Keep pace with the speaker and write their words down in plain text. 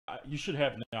you should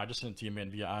have it now. I just sent it to you,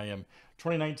 man, via IM.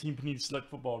 2019 Panini Select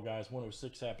Football, guys.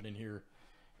 106 happening here,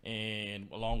 and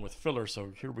along with filler.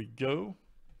 So here we go.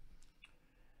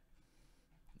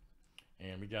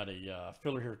 And we got a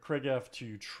filler here, Craig F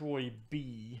to Troy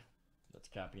B. Let's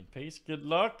copy and paste. Good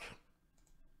luck.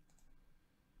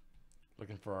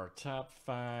 Looking for our top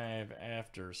 5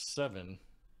 after 7.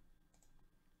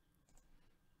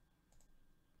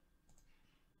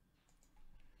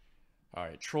 All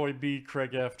right, Troy B,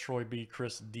 Craig F, Troy B,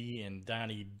 Chris D, and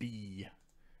Donnie B.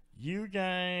 You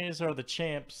guys are the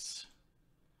champs.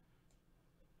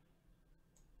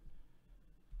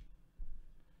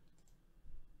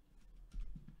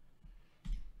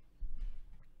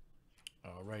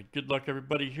 All right, good luck,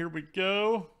 everybody. Here we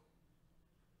go.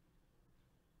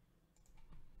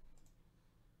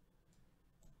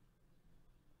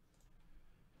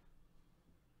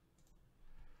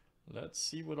 Let's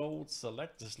see what old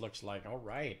Selectus looks like. All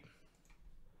right.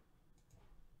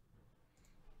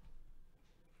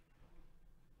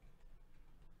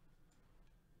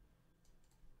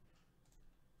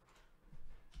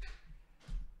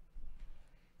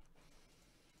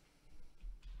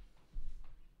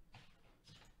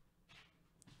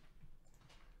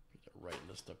 Get the right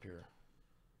list up here.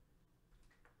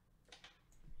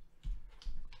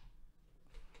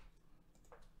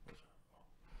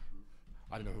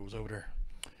 I didn't know who was over there.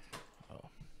 Oh. All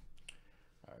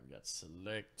right, we got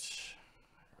select.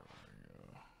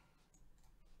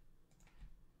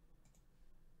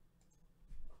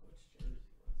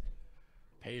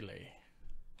 Pele.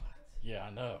 What? Yeah, I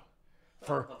know.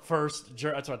 First,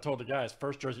 that's what I told the guys.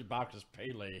 First jersey box is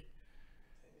Pele.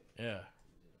 Yeah.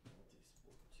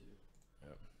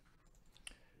 Yep.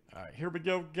 All right, here we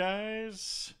go,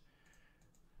 guys.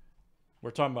 We're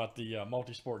talking about the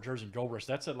multi-sport jersey and gold rush.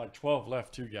 That's at like 12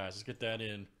 left too, guys. Let's get that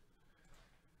in.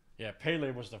 Yeah, Pele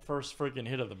was the first freaking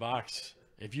hit of the box.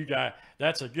 If you got,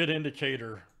 that's a good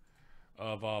indicator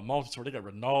of multi-sport. They got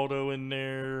Ronaldo in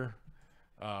there,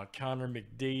 Connor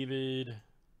McDavid,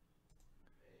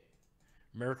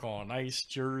 Miracle on Ice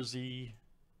jersey.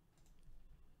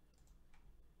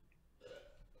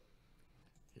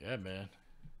 Yeah, man.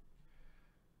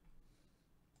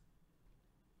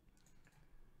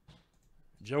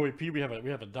 Joey P, we have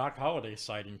a Doc Holliday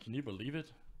sighting. Can you believe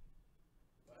it?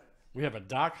 What? We have a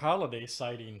Doc Holliday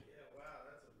sighting. Yeah, wow,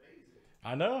 that's amazing.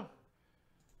 I know.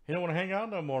 He don't want to hang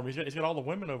out no more. He's got all the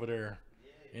women over there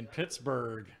in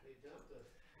Pittsburgh. They dumped us.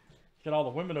 He's got all the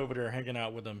women over there hanging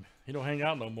out with him. He don't hang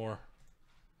out no more.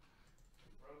 He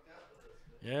broke out with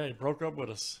us, man. Yeah, he broke up with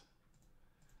us.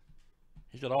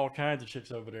 He's got all kinds of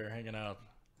chicks over there hanging out.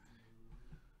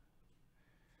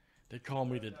 They call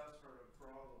me the...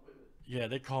 Yeah,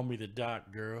 they call me the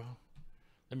Doc, girl.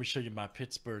 Let me show you my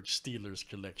Pittsburgh Steelers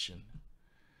collection.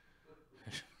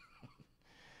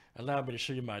 Allow me to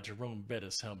show you my Jerome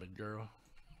Bettis helmet, girl.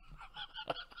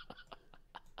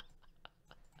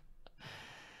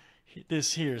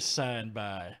 This here is signed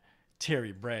by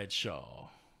Terry Bradshaw,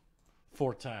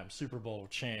 4-time Super Bowl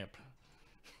champ.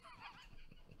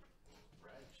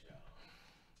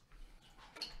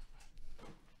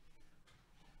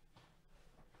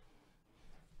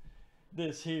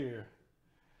 This here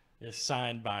is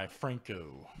signed by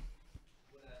Franco.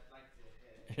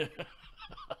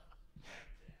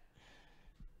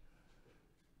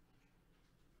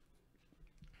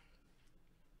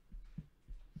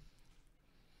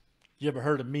 You ever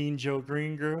heard of Mean Joe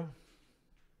Green, girl?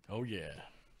 Oh, yeah.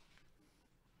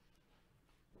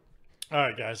 All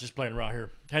right, guys, just playing around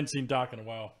here. Hadn't seen Doc in a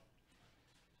while.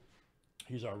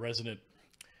 He's our resident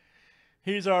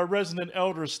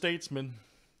elder statesman.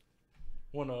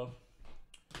 One of.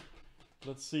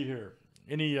 Let's see here.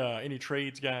 Any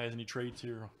trades, guys? Any trades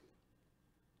here?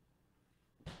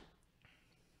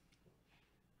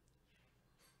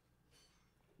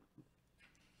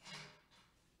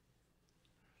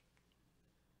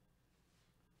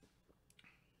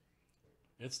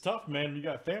 It's tough, man. You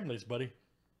got families, buddy.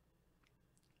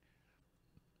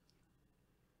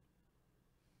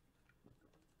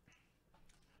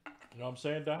 You know what I'm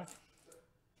saying, Doc?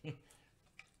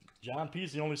 John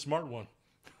P's the only smart one.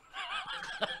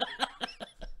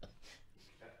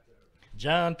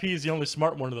 John P's the only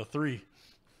smart one of the 3.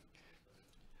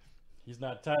 He's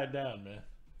not tied down, man.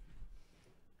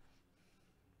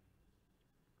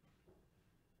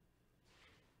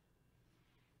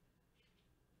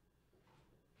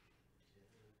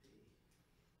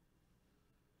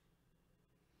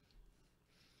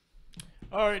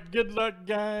 All right, good luck,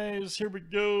 guys. Here we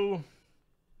go.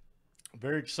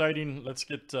 Very exciting. Let's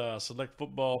get Select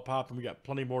Football popping. We got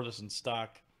plenty more of this in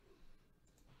stock.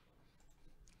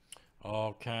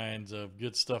 All kinds of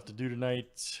good stuff to do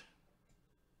tonight.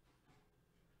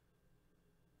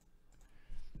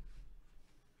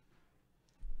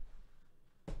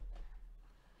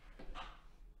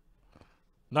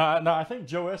 No, I think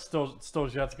Joe S still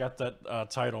got that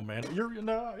title, man.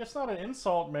 No, it's not an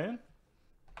insult, man.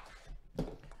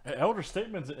 Elder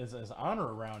statement is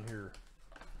honor around here.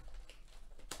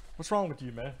 What's wrong with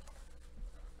you, man?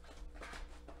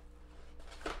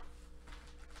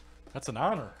 That's an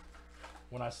honor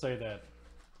when I say that.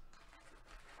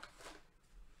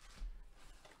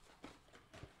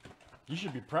 You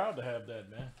should be proud to have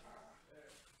that, man.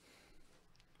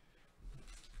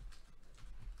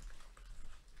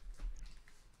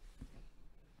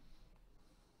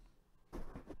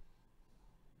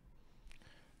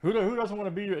 Who doesn't want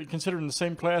to be considered in the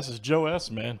same class as Joe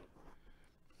S, man?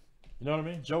 You know what I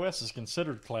mean? Joe S is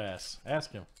considered class.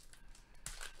 Ask him.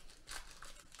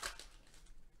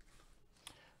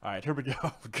 All right, here we go.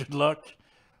 Good luck.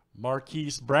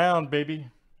 Marquise Brown, baby.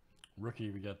 Rookie,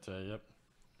 we got, yep.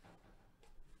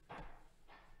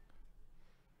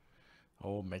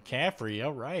 Oh, McCaffrey,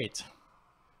 all right.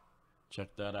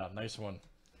 Check that out. Nice one.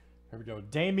 Here we go.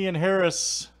 Damian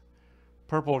Harris.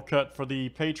 Purple cut for the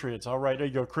Patriots. All right, there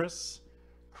you go, Chris.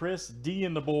 Chris D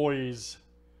and the boys.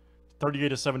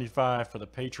 38/75 for the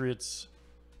Patriots.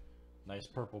 Nice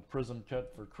purple prism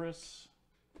cut for Chris.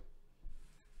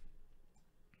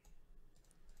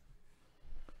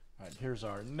 All right, here's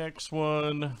our next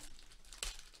one.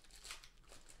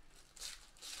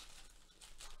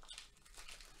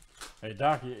 Hey,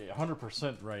 Doc,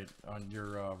 100% right on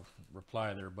your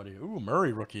reply there, buddy. Ooh,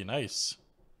 Murray rookie, nice.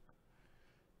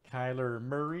 Kyler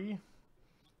Murray.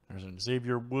 There's an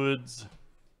Xavier Woods.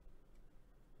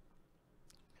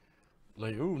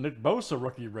 Ooh, Nick Bosa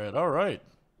rookie red. All right.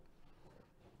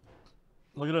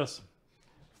 Look at this.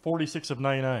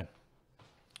 46/99.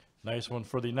 Nice one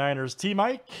for the Niners.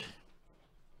 T-Mike.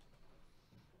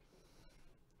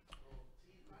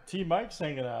 T-Mike's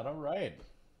hanging out. All right.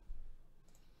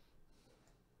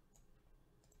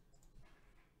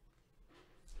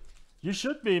 You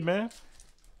should be, man.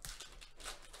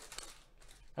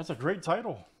 That's a great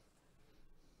title.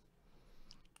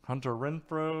 Hunter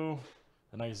Renfrow.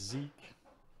 A nice Zeke.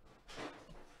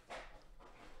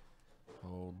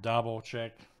 Oh, double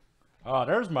check. Oh,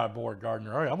 there's my boy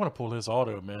Gardner. All right, I want to pull his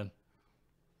auto, man.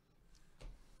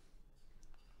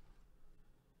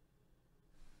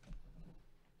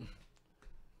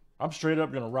 I'm straight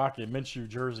up going to rock a Minshew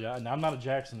jersey. I'm not a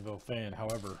Jacksonville fan,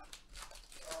 however.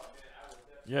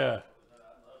 Yeah.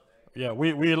 Yeah,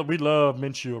 we love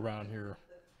Minshew around here.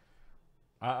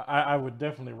 I would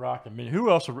definitely rock a Minshew.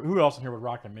 Who else in here would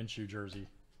rock a Minshew jersey?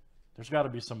 There's got to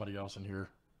be somebody else in here.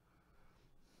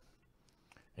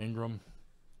 Ingram.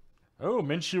 Oh,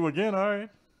 Minshew again. All right.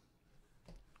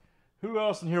 Who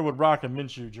else in here would rock a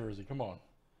Minshew jersey? Come on.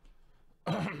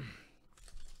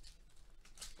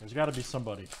 There's got to be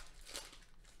somebody.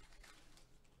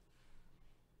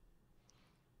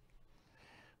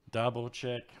 Double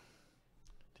check.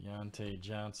 Deontay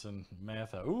Johnson.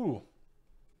 Matha. Ooh.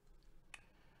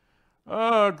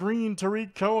 Green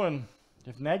Tariq Cohen.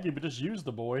 If Nagy would just use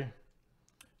the boy.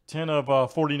 10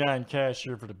 of 49 cash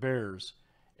here for the Bears.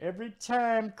 Every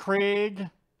time, Craig.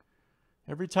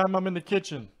 Every time I'm in the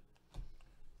kitchen.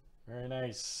 Very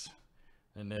nice.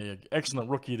 And an excellent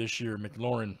rookie this year,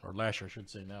 McLaurin. Or last year, I should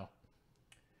say now.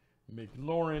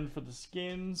 McLaurin for the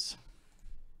Skins.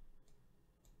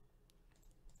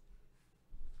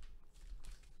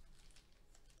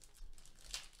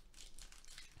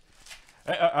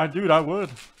 Dude, I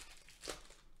would.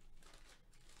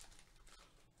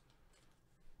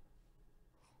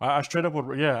 I straight up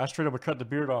would, yeah, I straight up would cut the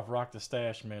beard off, rock the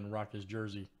stash, man, rock his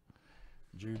jersey.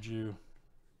 Juju.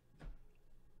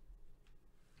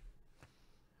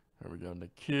 There we go.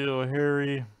 N'Keal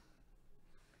Harry.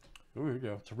 Ooh, here we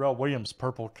go. Terrell Williams,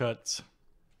 purple cuts.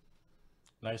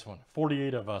 Nice one.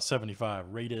 48 of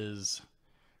 75. Raiders.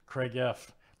 Craig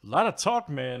F. A lot of talk,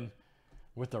 man,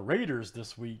 with the Raiders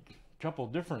this week. A couple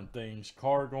different things.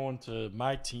 Carr going to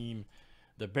my team,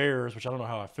 the Bears, which I don't know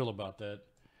how I feel about that.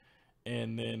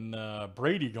 And then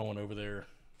Brady going over there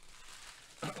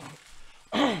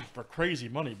for crazy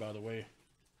money, by the way.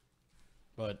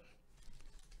 But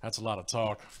that's a lot of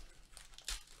talk.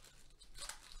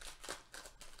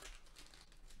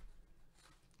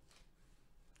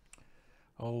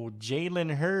 Oh,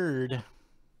 Jalen Hurd.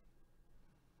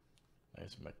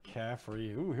 Nice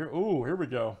McCaffrey. Here we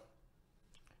go.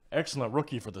 Excellent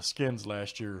rookie for the Skins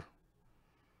last year.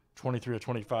 23 of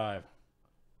 25.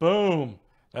 Boom.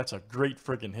 That's a great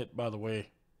friggin' hit, by the way.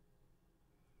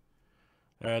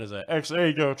 That is a X. There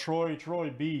you go, Troy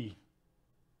B.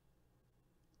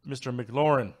 Mr.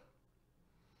 McLaurin.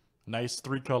 Nice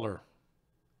 3-color.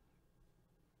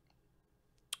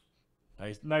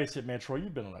 Nice hit, man. Troy,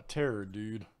 you've been on a terror,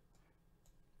 dude.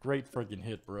 Great freaking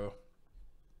hit, bro.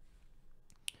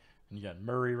 And you got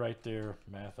Murray right there.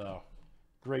 Mathau.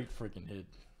 Great freaking hit.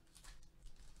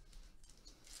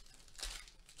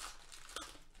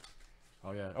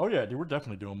 Oh, yeah. Oh, yeah, dude. We're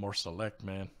definitely doing more select,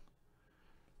 man.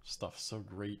 Stuff's so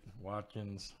great.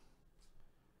 Watkins.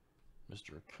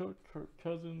 Mr. Cook. Kirk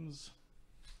Cousins.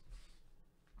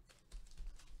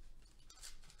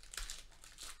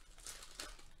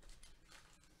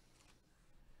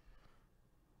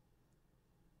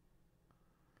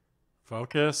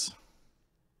 Focus.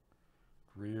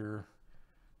 Greer.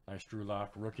 Nice Drew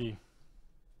Lock rookie.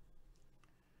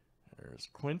 There's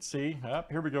Quincy.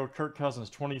 Here we go. Kirk Cousins,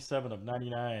 27 of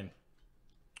 99.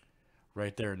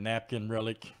 Right there. Napkin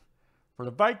relic for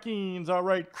the Vikings. All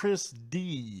right. Chris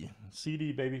D.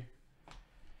 CD, baby.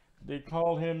 They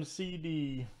call him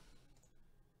CD.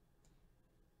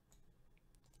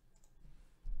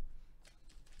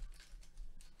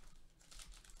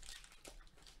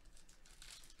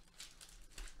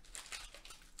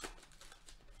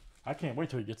 I can't wait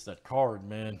till he gets that card,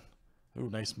 man. Ooh,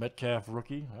 nice Metcalf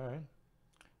rookie. All right.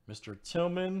 Mr.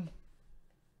 Tillman.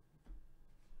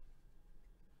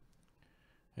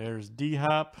 There's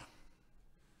D-Hop.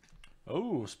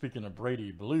 Oh, speaking of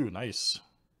Brady, blue. Nice.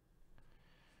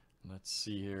 Let's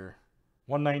see here.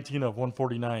 119 of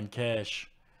 149 cash.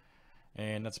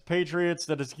 And that's Patriots.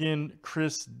 That is, again,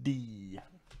 Chris D.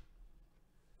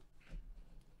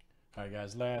 All right,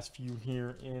 guys. Last few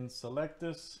here in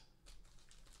Selectus.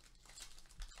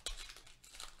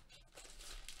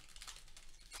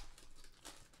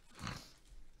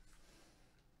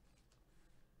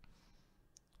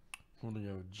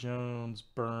 Julio Jones,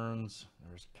 Burns,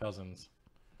 there's Cousins.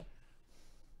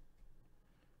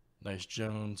 Nice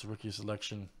Jones rookie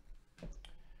selection.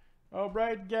 All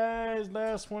right, guys,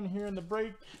 last one here in the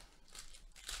break.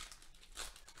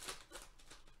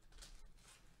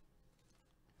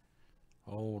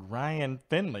 Old Ryan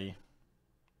Finley.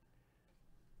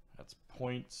 That's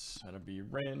points. That'll be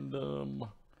random.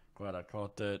 Glad I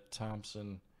caught that.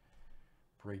 Thompson,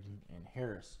 Brady, and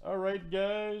Harris. All right,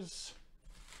 guys.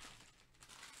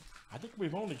 I think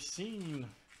we've only seen,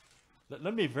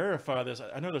 let me verify this.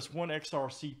 I know there's one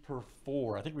XRC per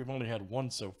 4. I think we've only had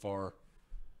one so far.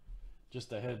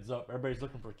 Just a heads up. Everybody's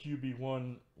looking for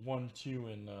QB1, 1, 2,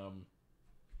 and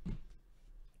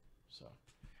so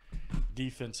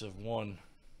defensive 1.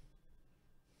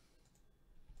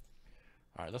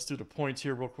 All right, let's do the points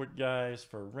here real quick, guys,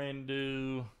 for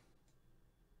Randu.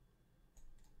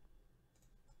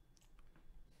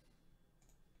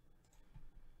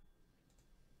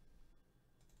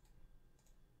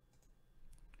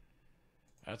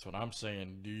 That's what I'm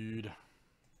saying, dude.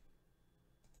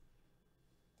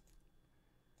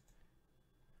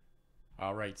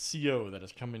 All right, CO, that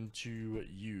is coming to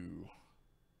you.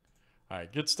 All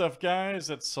right, good stuff, guys.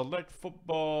 That's Select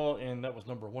Football, and that was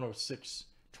number 106,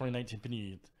 2019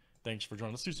 Panini. Thanks for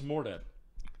joining. Let's do some more of that.